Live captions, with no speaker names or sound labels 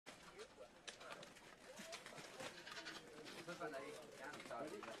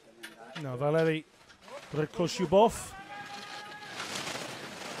Now Valerii REDKOZUBOV,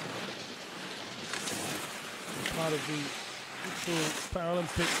 part of the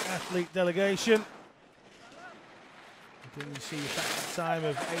Paralympic athlete delegation. Again, you see a factor time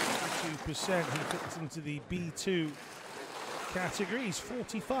of 82%. He fits into the B2 category. He's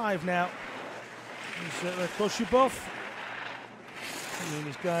 45 now. He's REDKOZUBOV. And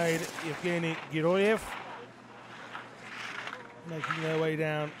his guide, Yevgeny Giroyev, making their way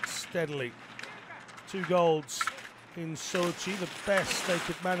down steadily. 2 golds in Sochi, the best they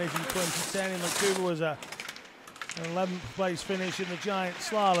could manage in 2010. In Vancouver was an 11th place finish in the giant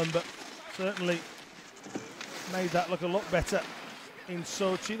slalom, but certainly made that look a lot better in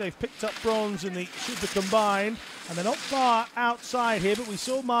Sochi. They've picked up bronze in the super combined, and they're not far outside here, but we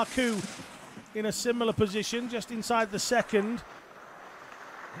saw Marku in a similar position, just inside the second.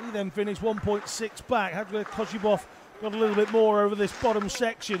 He then finished 1.6 back. Had REDKOZUBOV got a little bit more over this bottom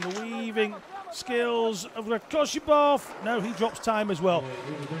section. The weaving skills of REDKOZUBOV. No, he drops time as well.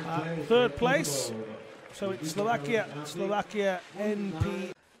 3rd place. So it's Slovakia,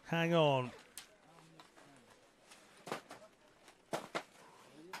 NP. Hang on.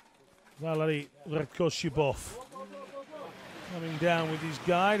 Valerii REDKOZUBOV coming down with his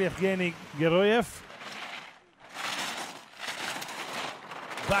guide, Yevgeny Giroyev.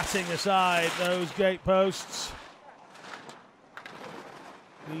 Batting aside those gate posts.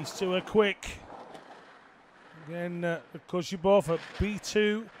 These two are quick. Again, REDKOZUBOV, a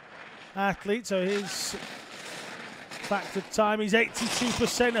B2 athlete, so his factor time is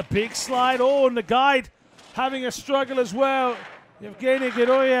 82%, a big slide. Oh, and the guide having a struggle as well. Yevgeny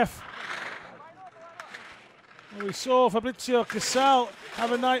Giroyev. We saw Fabrizio Casal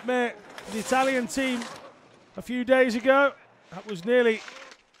have a nightmare for the Italian team a few days ago. That was nearly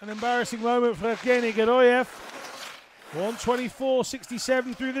an embarrassing moment for Yevgeny Giroyev.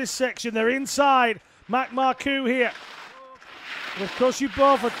 1:24.67 through this section. They're inside. Marku here.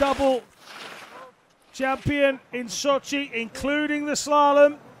 REDKOZUBOV, a double champion in Sochi, including the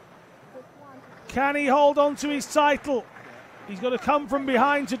slalom. Can he hold on to his title? He's got to come from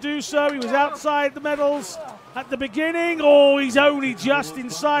behind to do so. He was outside the medals at the beginning. Oh, he's only just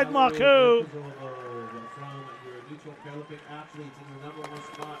inside Marku.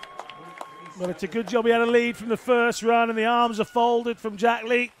 But it's a good job he had a lead from the first run, and the arms are folded from Jack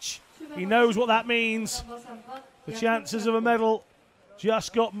Leach. He knows what that means. The chances of a medal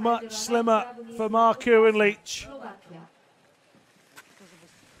just got much slimmer for Marku and Leach.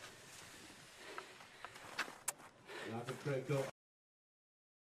 That's a critical